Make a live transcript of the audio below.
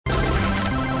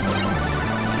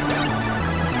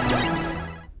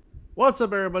What's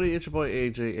up, everybody? It's your boy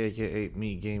AJ, aka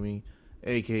Me Gaming,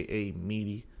 aka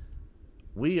Meaty.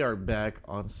 We are back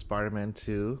on Spider-Man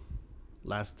 2.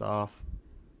 Last off,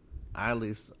 at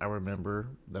least I remember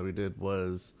that we did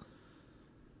was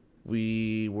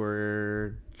we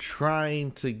were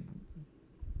trying to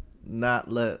not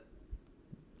let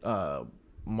uh,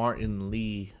 Martin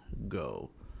Lee go,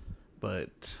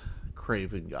 but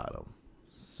Kraven got him.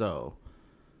 So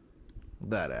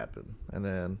that happened, and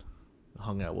then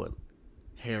hung out with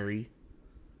Harry.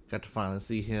 Got to finally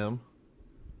see him.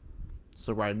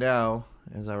 So right now,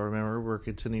 as I remember, we're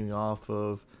continuing off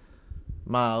of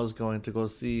Miles going to go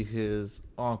see his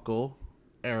uncle,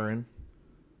 Aaron,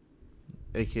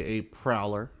 aka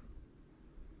Prowler.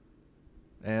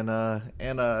 And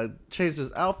changed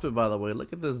his outfit, by the way.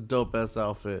 Look at this dope ass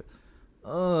outfit.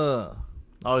 I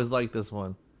always like this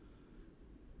one.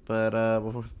 But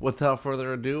without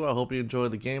further ado, I hope you enjoy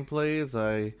the gameplay. As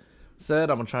I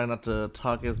said, I'm gonna try not to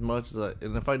talk as much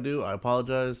and if I do, I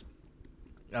apologize.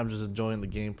 I'm just enjoying the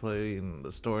gameplay and the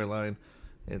storyline.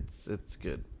 It's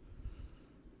good.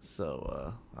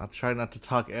 So I'll try not to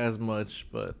talk as much,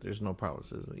 but there's no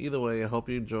promises. Either way, I hope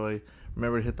you enjoy.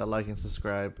 Remember to hit that like and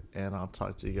subscribe, and I'll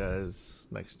talk to you guys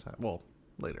next time. Well,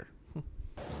 later.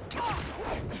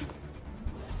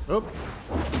 Oh.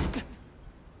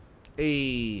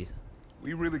 Hey.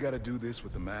 We really gotta do this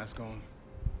with the mask on?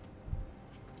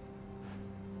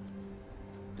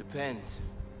 Depends.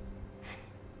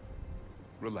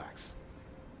 Relax.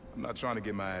 I'm not trying to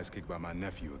get my ass kicked by my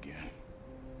nephew again.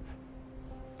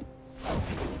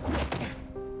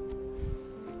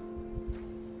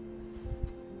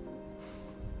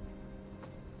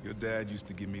 Your dad used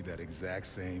to give me that exact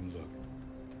same look.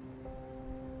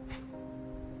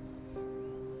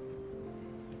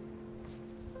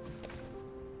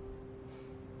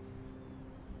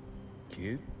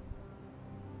 Kid?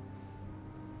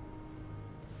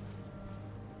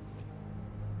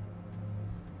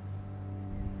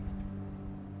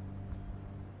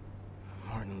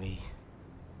 Martin Lee.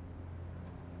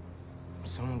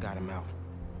 Someone got him out.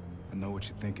 I know what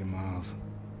you're thinking, Miles.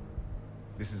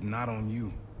 This is not on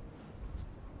you.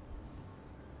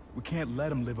 We can't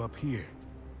let him live up here.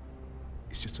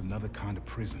 It's just another kind of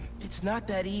prison. It's not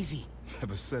that easy.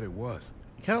 Never said it was.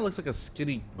 He kind of looks like a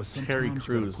skinny But Terry sometimes you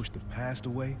Crews. gotta push the past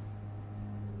away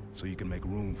so you can make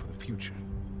room for the future.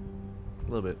 A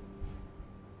little bit.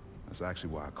 That's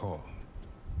actually why I called.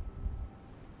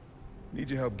 Need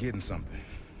your help getting something.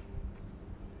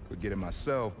 Could get it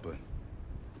myself, but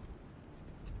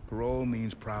parole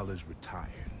means Prowler's retired.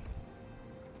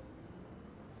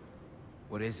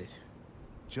 What is it?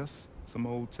 Just some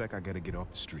old tech I gotta get off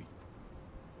the street.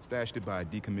 Stashed it by a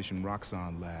decommissioned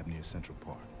Roxxon lab near Central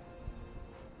Park.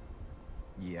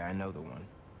 Yeah, I know the one.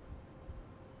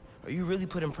 Are you really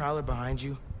putting Prowler behind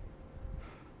you?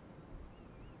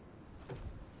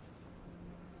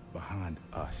 Behind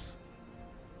us.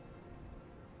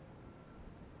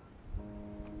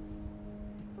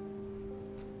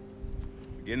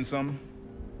 You getting something?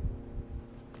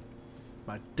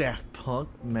 My Daft Punk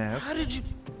mask. How did you...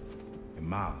 And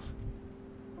Miles,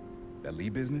 that Lee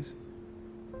business?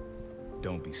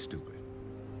 Don't be stupid.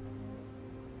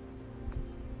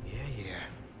 Yeah.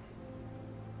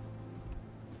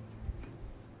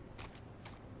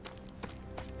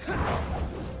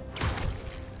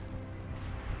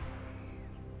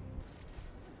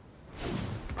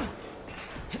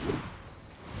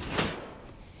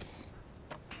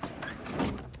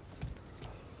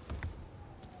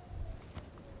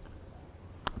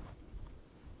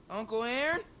 Uncle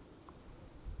Aaron?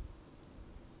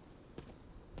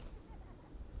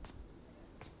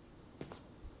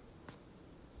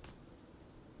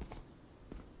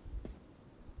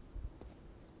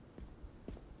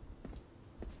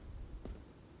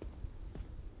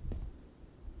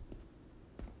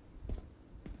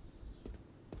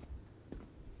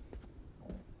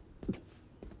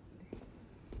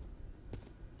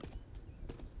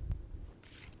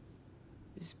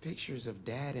 These pictures of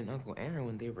Dad and Uncle Aaron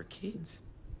when they were kids.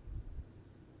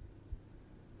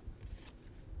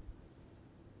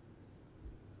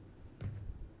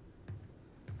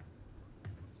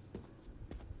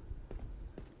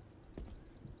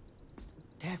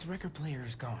 Dad's record player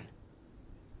is gone.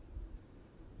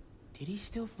 Did he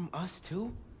steal from us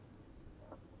too?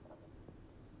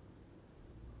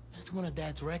 That's one of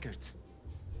Dad's records.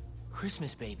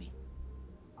 Christmas Baby.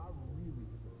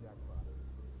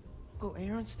 Uncle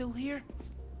Aaron's still here?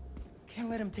 Can't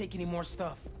let him take any more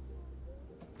stuff.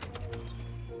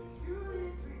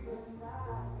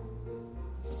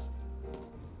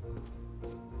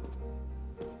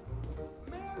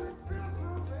 Merry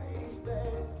Christmas,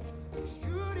 baby.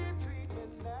 Shoot it to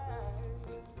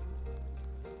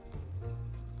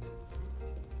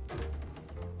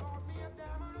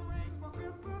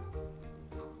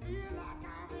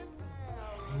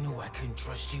I couldn't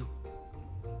trust you?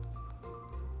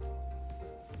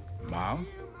 Miles?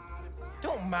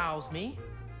 Don't mouse me.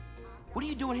 What are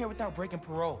you doing here without breaking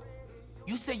parole?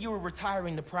 You said you were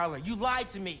retiring the Prowler. You lied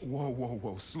to me.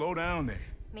 Whoa. Slow down there.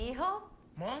 Mijo?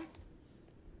 Mom?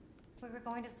 We were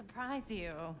going to surprise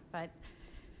you, but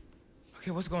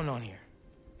Okay, what's going on here?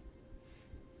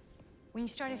 when you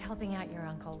started helping out your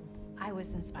uncle, I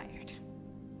was inspired.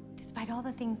 Despite all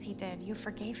the things he did, you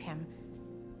forgave him.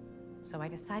 So I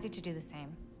decided to do the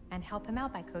same and help him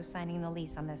out by co-signing the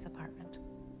lease on this apartment.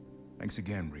 Thanks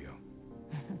again, Rio.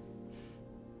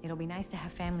 It'll be nice to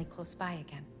have family close by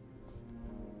again.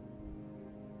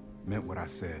 Meant what I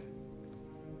said.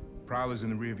 Prowler's in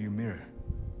the rearview mirror.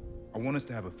 I want us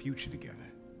to have a future together.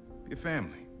 Be a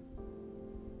family.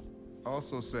 I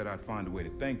also said I'd find a way to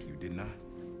thank you, didn't I?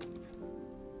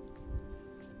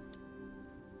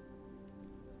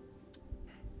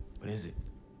 What is it?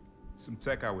 Some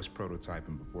tech I was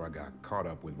prototyping before I got caught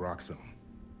up with Roxxon.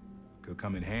 Could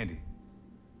come in handy.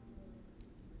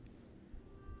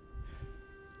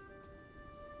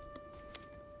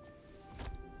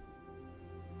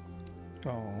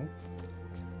 Oh.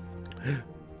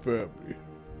 Family.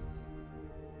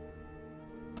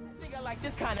 I think I like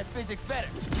this kind of physics better.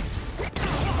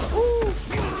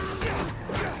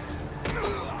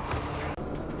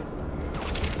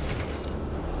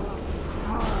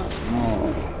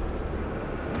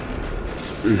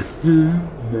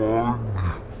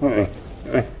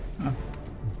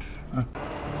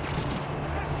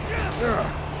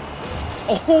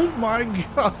 Oh my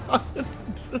god.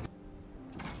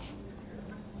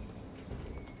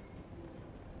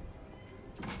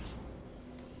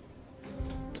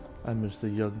 I miss the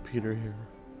young Peter here.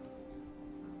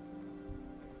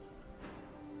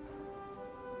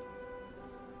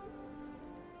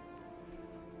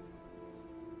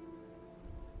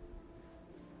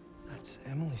 That's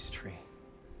Emily's tree.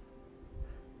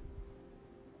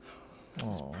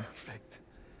 That's Oh. perfect.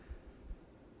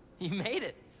 You made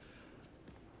it.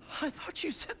 I thought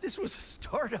you said this was a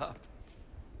startup.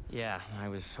 Yeah, I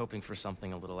was hoping for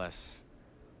something a little less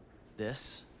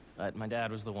this, but my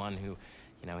dad was the one who,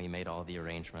 he made all the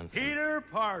arrangements. and- Peter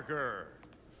Parker.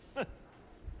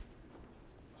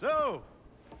 So,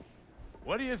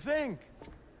 what do you think?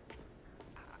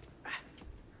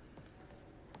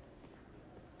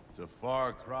 It's a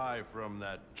far cry from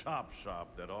that chop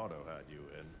shop that Otto had you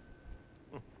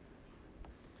in.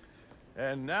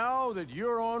 And now that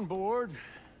you're on board,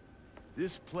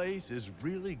 this place is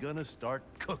really gonna start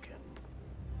cooking.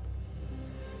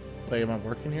 Wait, am I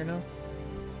working here now?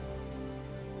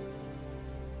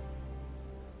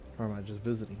 Or am I just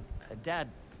visiting? Dad,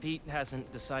 Pete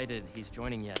hasn't decided he's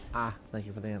joining yet, Ah, thank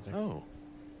you for the answer. Oh.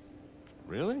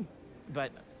 Really?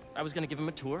 but I was gonna give him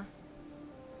a tour,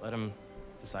 let him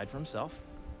decide for himself.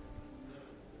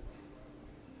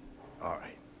 All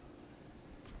right.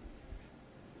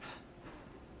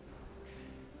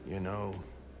 You know,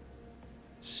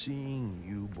 seeing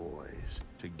you boys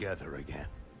together again.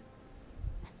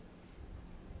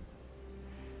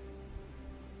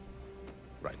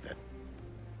 Right then.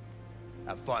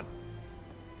 Have fun.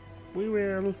 We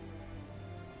will.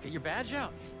 Get your badge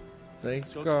out. Thanks,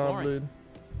 Let's go exploring. Goblin.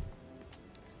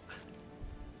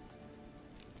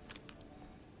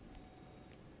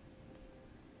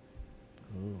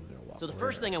 Ooh, we gotta walk So the over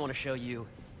first there. thing I want to show you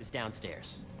is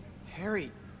downstairs,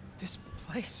 Harry, this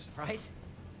place. right?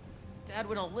 Dad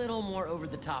went a little more over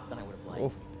the top than I would have liked.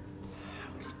 Oh.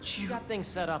 She got things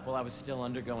set up while I was still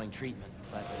undergoing treatment,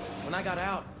 but when I got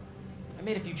out, I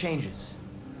made a few changes.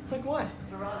 Like what?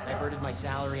 Diverted my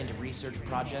salary into research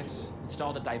projects,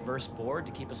 installed a diverse board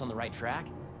to keep us on the right track,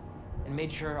 and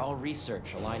made sure all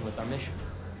research aligned with our mission,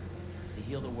 to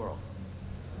heal the world.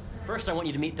 First, I want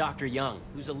you to meet Dr. Young,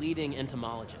 who's a leading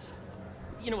entomologist.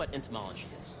 You know what entomology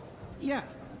is? Yeah.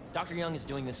 Dr. Young is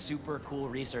doing this super cool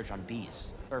research on bees,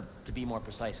 or to be more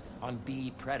precise, on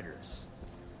bee predators.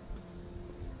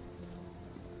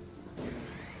 Yes,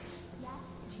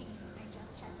 Jean. I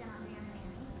just checked in on Dan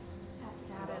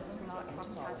Manning. Data does not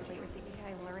cross-tabulate with the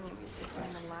AI learning system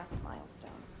in the last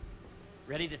milestone.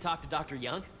 Ready to talk to Dr.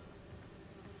 Young?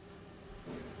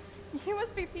 You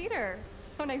must be Peter.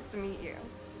 So nice to meet you.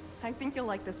 I think you'll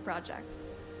like this project.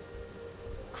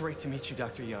 Great to meet you,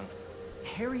 Dr. Young.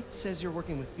 Harry says you're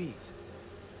working with bees.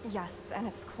 Yes, and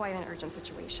it's quite an urgent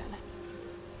situation.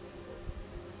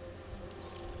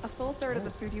 A full third of the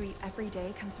food you eat every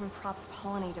day comes from crops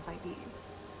pollinated by bees.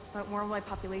 But worldwide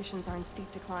populations are in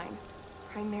steep decline,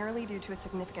 primarily due to a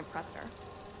significant predator,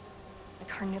 a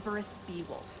carnivorous bee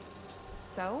wolf.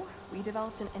 So, we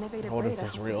developed an innovative What way if to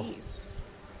that's help real? bees.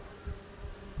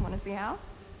 Want to see how?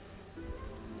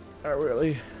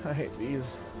 I hate these.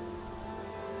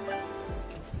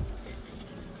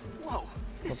 Whoa,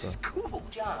 this is cool.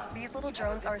 These little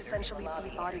drones are essentially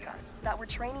bee bodyguards that were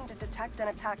training to detect and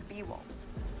attack bee wolves.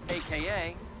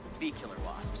 AKA bee killer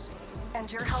wasps.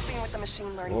 And you're helping with the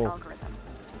machine learning algorithm.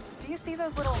 Do you see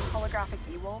those little holographic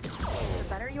bee wolves? The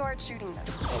better you are at shooting them,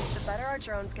 the better our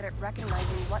drones get at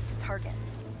recognizing what to target.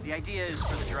 The idea is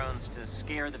for the drones to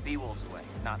scare the bee wolves away,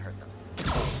 not hurt them.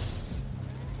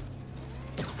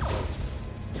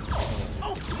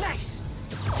 Oh, nice!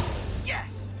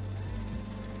 Yes!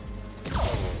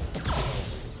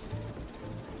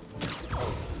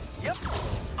 Yep.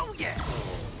 Oh, yeah!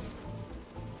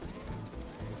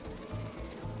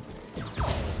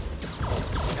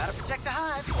 Gotta protect the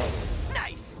hive.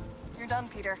 Nice! You're done,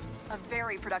 Peter. A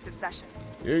very productive session.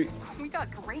 Yeet. We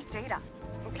got great data.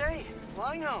 Okay,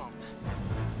 flying home.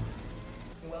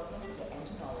 Welcome to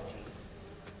entomology.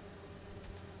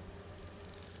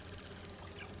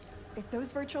 If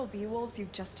those virtual bee wolves you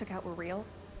just took out were real,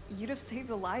 you'd have saved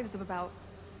the lives of about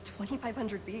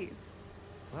 2,500 bees.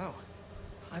 Wow.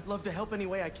 I'd love to help any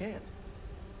way I can.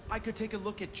 I could take a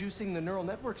look at juicing the neural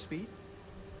network speed.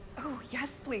 Oh,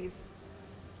 yes, please.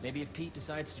 Maybe if Pete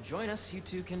decides to join us, you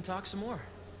two can talk some more.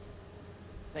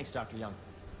 Thanks, Dr. Young.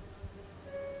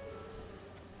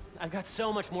 I've got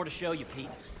so much more to show you, Pete.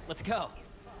 Let's go.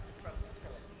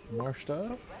 More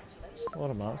stuff? What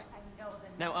am I?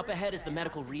 Now, up ahead is the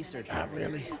medical research. Not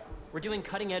really. We're doing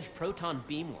cutting-edge proton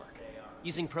beam work,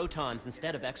 using protons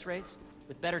instead of X-rays,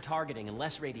 with better targeting and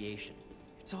less radiation.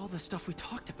 It's all the stuff we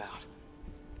talked about.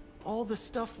 All the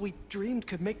stuff we dreamed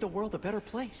could make the world a better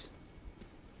place.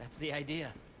 That's the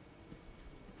idea.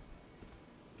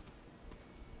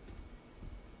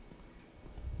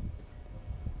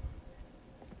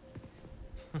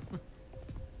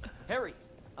 Harry,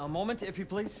 A moment, if you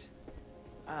please.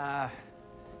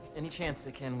 any chance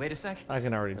it can wait a sec? I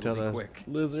can already tell be that's quick.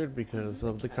 Lizard because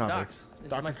of the Doc, comics. this is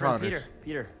Dr. my friend Connors.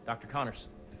 Peter, Dr. Connors.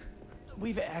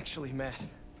 We've actually met.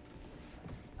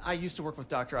 I used to work with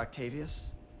Dr.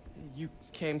 Octavius. You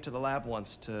came to the lab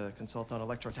once to consult on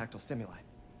electrotactile stimuli.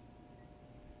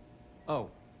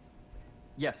 Oh.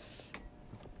 Yes.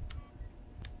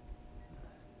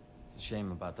 It's a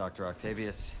shame about Dr.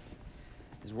 Octavius.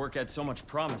 His work had so much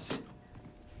promise.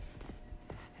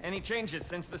 Any changes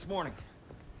since this morning?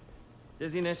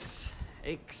 Dizziness,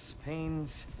 aches,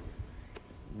 pains,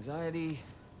 anxiety,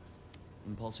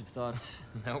 impulsive thoughts.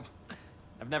 Nope.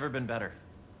 I've never been better.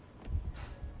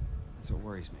 That's what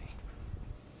worries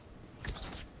me.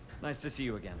 Nice to see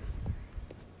you again.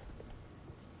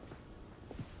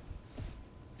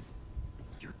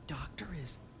 Your doctor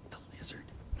is the lizard.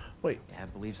 Wait,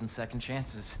 Dad believes in second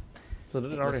chances. so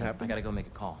did it already Listen, happen? I gotta go make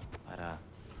a call, but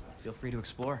feel free to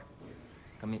explore.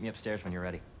 Come meet me upstairs when you're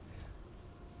ready.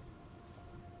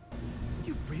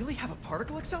 You really have a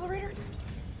particle accelerator?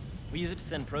 We use it to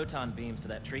send proton beams to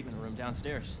that treatment room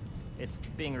downstairs. It's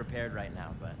being repaired right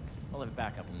now, but we'll have it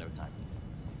back up in no time.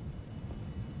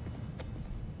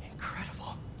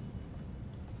 Incredible.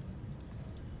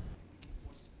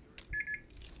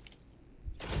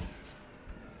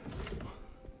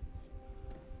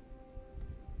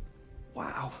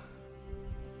 Wow.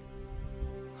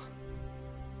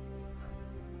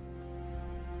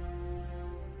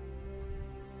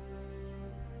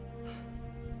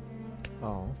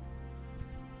 Oh.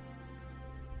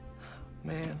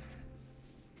 Man.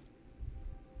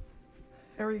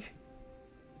 Harry.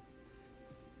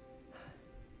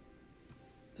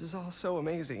 This is all so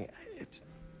amazing. It's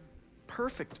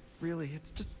perfect, really.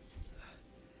 It's just...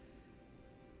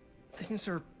 Things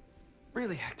are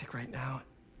really hectic right now.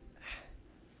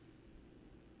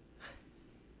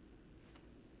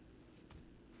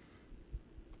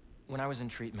 When I was in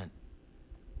treatment,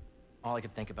 all I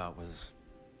could think about was,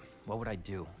 what would I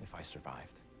do if I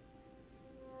survived?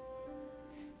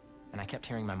 And I kept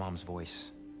hearing my mom's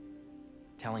voice,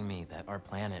 telling me that our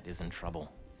planet is in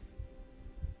trouble,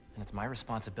 and it's my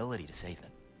responsibility to save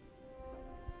it.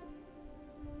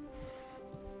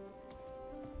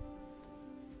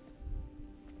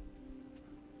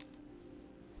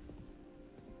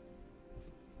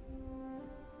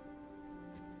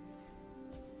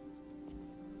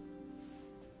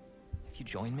 If you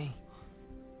join me,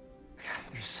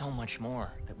 there's so much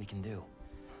more that we can do.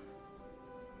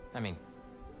 I mean,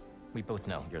 we both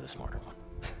know you're the smarter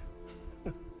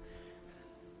one.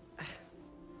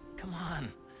 Come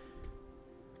on.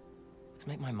 Let's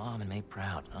make my mom and May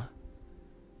proud, huh?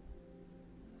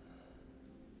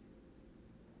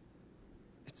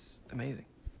 It's amazing.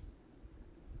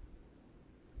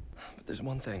 But there's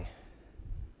one thing.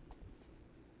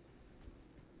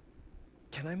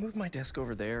 Can I move my desk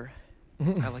over there?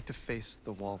 I like to face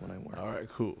the wall when I work. All right,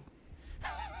 cool.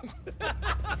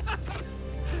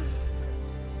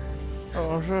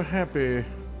 Oh, I'm so happy.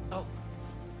 Oh,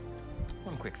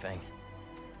 one quick thing.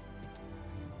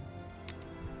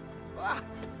 Ah!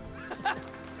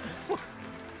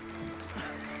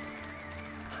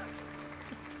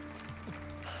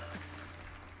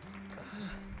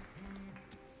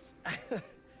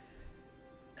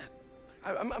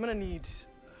 I'm gonna need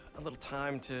a little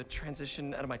time to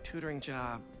transition out of my tutoring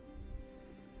job.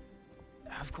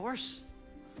 Of course.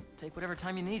 Take whatever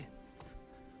time you need.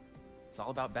 It's all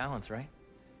about balance, right?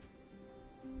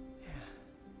 Yeah.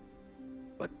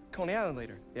 But Coney Island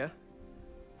later, yeah?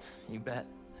 You bet.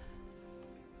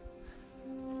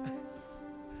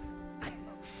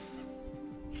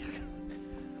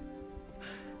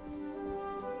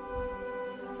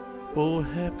 Oh,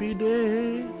 happy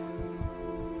day.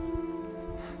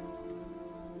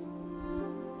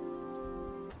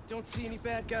 Don't see any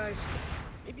bad guys.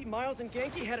 Maybe Miles and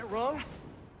Genki had it wrong?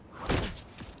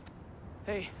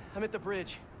 Hey, I'm at the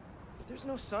bridge. But there's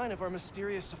no sign of our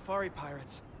mysterious safari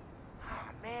pirates. Oh,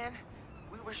 man.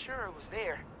 We were sure it was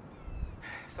there.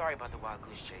 Sorry about the wild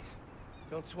goose chase.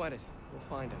 Don't sweat it. We'll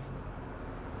find him.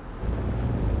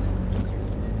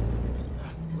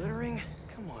 Littering?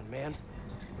 Come on, man.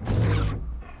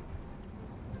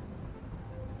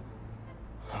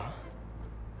 Huh?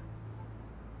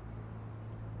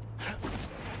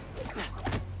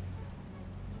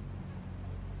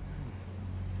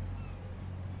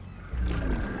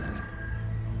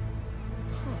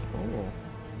 Oh.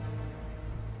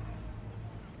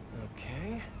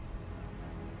 Okay.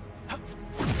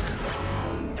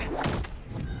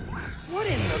 What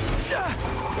in the...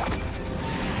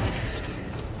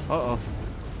 Uh-oh.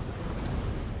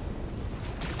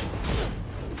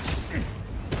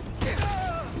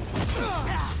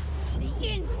 The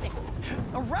insect!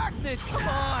 Arachnid, come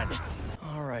on!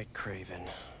 All right, Kraven.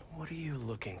 What are you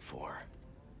looking for?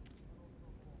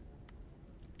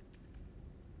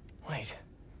 Wait.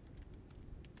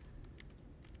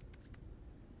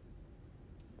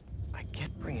 I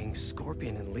get bringing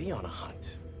Scorpion and Lee on a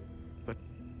hunt, but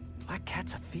Black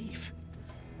Cat's a thief.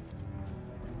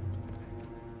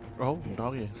 Oh,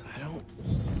 doggy. I don't...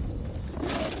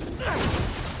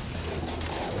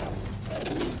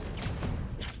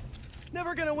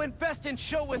 Never gonna win best in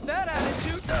show with that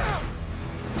attitude!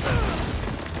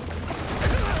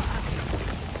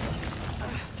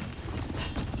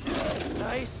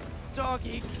 Nice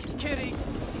doggy, kitty,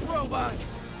 robot!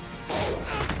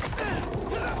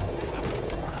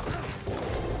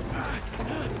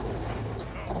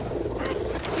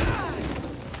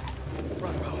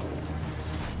 Run, Ro.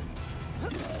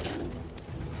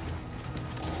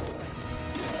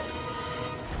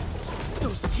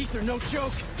 Those teeth are no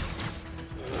joke!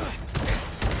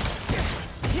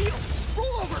 Heal!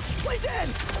 Roll over! Play dead!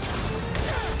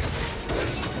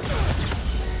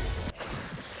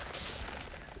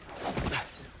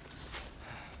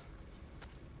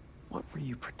 What were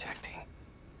you protecting?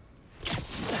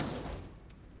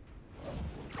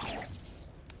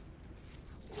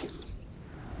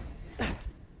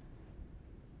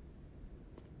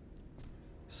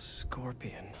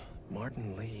 Scorpion,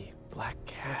 Martin Lee, Black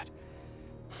Cat.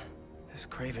 This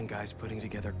Kraven guy's putting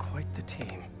together quite the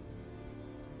team.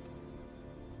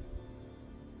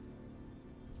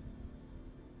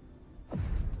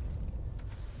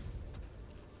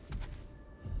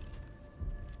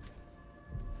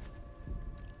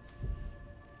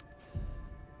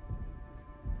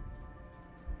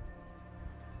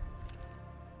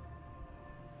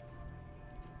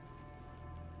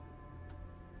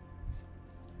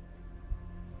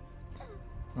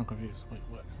 I'm confused. Wait,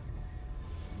 what?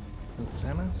 Is it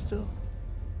Santa still?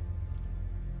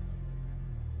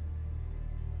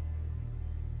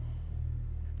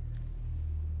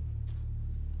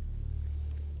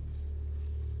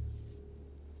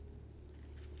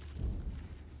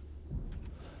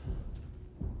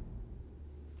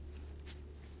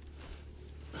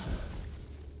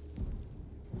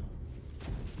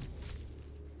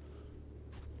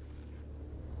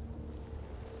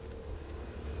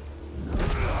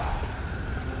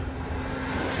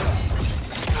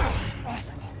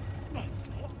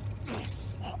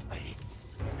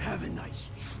 Have a nice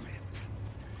trip.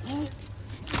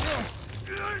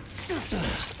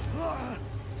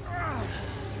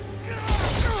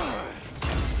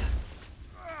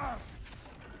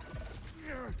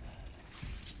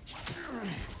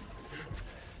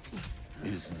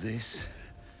 Is this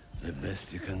the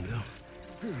best you can do?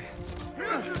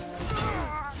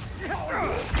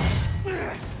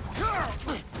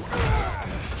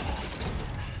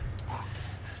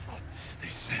 They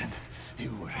said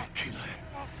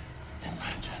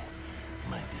Imagine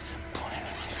my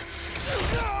disappointment.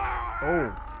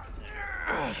 Oh.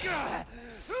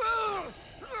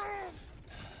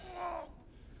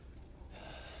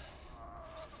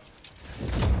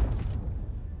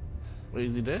 Wait,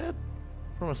 is he dead?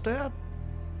 From a stab?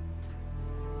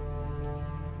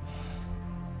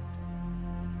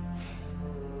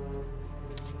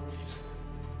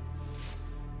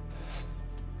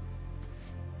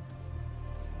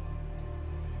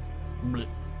 Blech.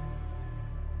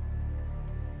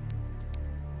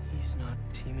 He's not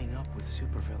teaming up with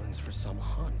supervillains for some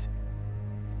hunt.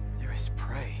 There is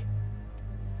prey.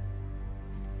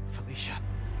 Felicia.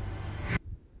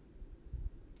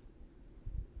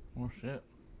 Oh shit.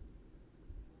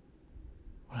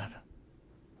 What happened?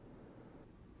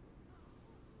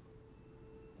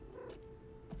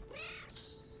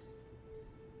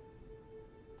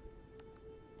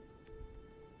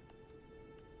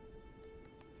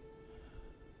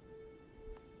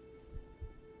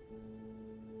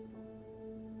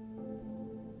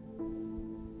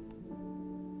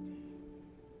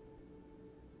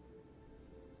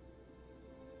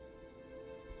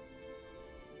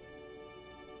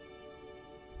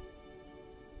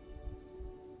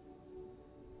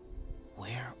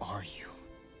 Where are you?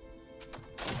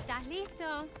 ¿Estás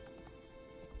listo?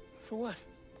 For what?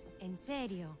 En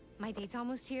serio? My date's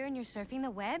almost here and you're surfing the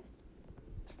web?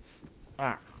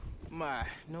 Ah. My,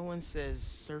 no one says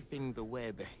surfing the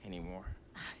web anymore.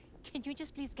 Can you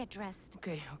just please get dressed?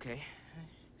 Okay, okay.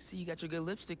 See, you got your good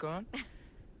lipstick on. You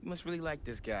must really like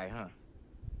this guy, huh?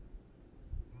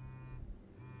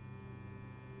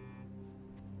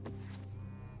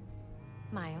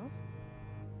 Miles?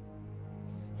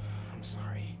 I'm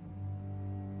sorry.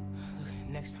 Look,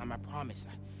 next time, I promise.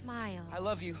 Miles. I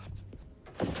love you.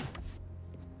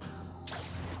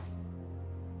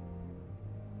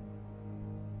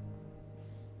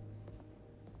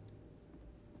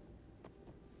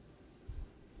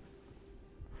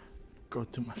 Go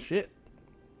through my shit.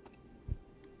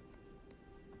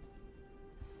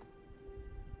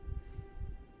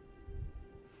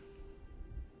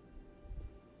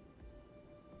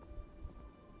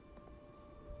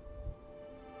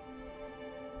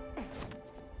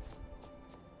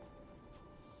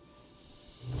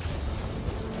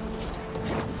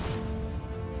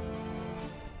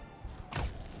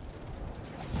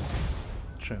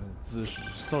 Transition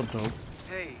so dope.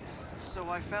 Hey, so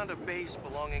I found a base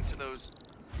belonging to those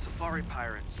safari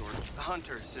pirates, or the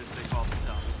hunters, as they call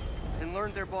themselves, and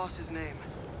learned their boss's name,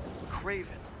 Kraven.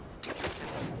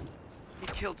 He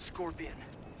killed Scorpion,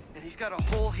 and he's got a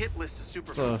whole hit list of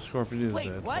supervillains. Scorpion is Wait,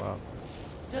 dead. what? Wow.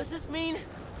 Does this mean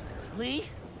Lee?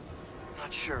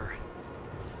 Not sure.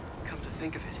 Come to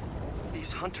think of it,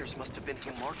 these hunters must have been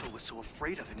who Marco was so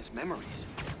afraid of in his memories.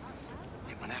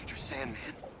 They went after Sandman.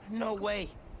 No way.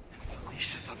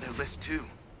 Felicia's on their list too.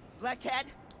 Black Cat?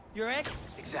 Your ex?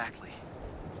 Exactly.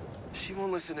 She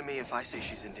won't listen to me if I say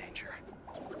she's in danger.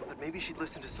 But maybe she'd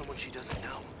listen to someone she doesn't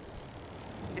know.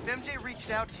 If MJ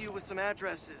reached out to you with some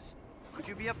addresses, would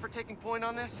you be up for taking point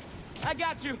on this? I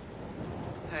got you.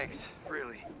 Thanks,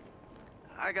 really.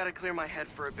 I gotta clear my head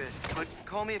for a bit, but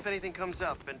call me if anything comes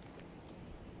up, and...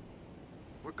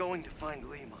 we're going to find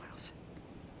Lee, Miles.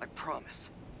 I promise.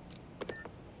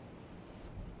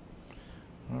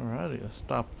 Alrighty, let's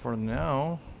stop for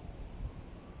now.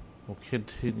 We'll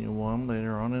continue on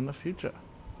later on in the future.